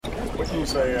What can you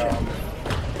say,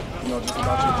 just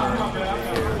about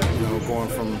your journey, going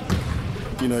from,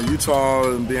 Utah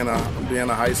and being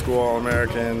a high school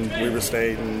All-American, Weber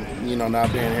State, and, now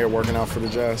being here working out for the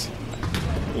Jazz?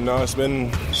 It's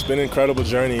been an incredible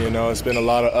journey. It's been a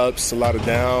lot of ups, a lot of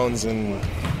downs, and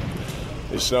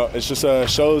it just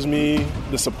shows me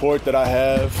the support that I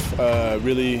have.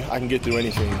 Really, I can get through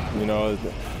anything.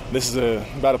 This is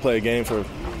about to play a game for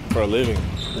a living.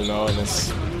 And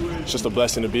it's just a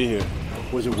blessing to be here.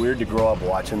 Was it weird to grow up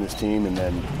watching this team and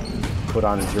then put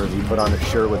on a jersey, put on a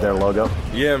shirt with their logo?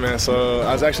 Yeah, man. So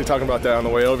I was actually talking about that on the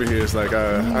way over here. It's like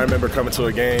I remember coming to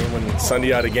a game when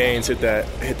Sunday Out of Games hit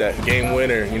that game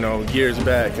winner, years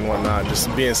back and whatnot.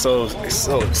 Just being so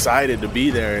excited to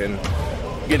be there and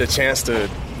get a chance to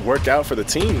work out for the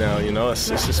team now. It's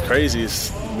just crazy. It's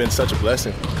been such a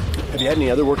blessing. Have you had any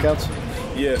other workouts?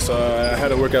 Yeah, so I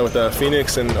had a workout with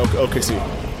Phoenix and OKC.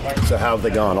 So how have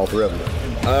they gone, all three of them?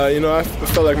 I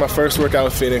felt like my first workout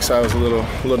with Phoenix, I was a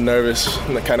little nervous,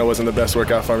 and it kind of wasn't the best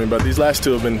workout for me. But these last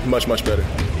two have been much, much better.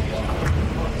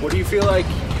 What do you feel like?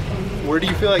 Where do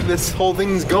you feel like this whole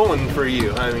thing's going for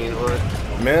you?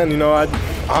 Man, I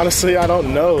honestly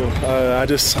don't know. I'm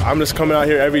just coming out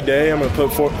here every day. I'm gonna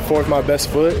put forth my best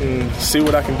foot and see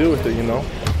what I can do with it.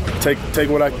 Take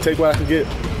what I can get.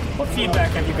 What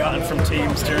feedback have you gotten from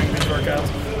teams during these workouts?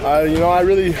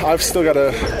 I've still got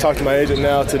to talk to my agent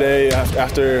now today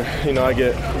after, I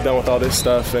get done with all this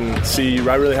stuff and see.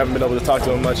 I really haven't been able to talk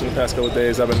to him much in the past couple of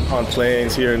days. I've been on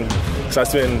planes here, and so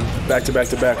it's been back-to-back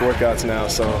workouts now.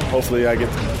 So hopefully I get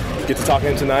to talk to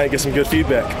him tonight and get some good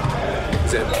feedback.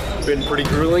 Has it been pretty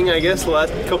grueling, I guess, the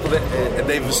last couple of days?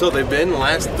 They've been the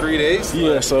last 3 days?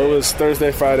 Yeah, so it was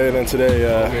Thursday, Friday, and then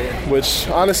today, which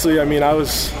honestly, I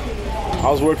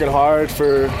was working hard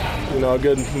for a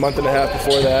good month and a half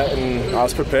before that, and I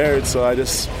was prepared. So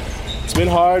it's been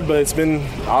hard, but it's been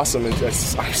awesome. I'm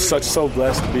so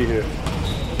blessed to be here.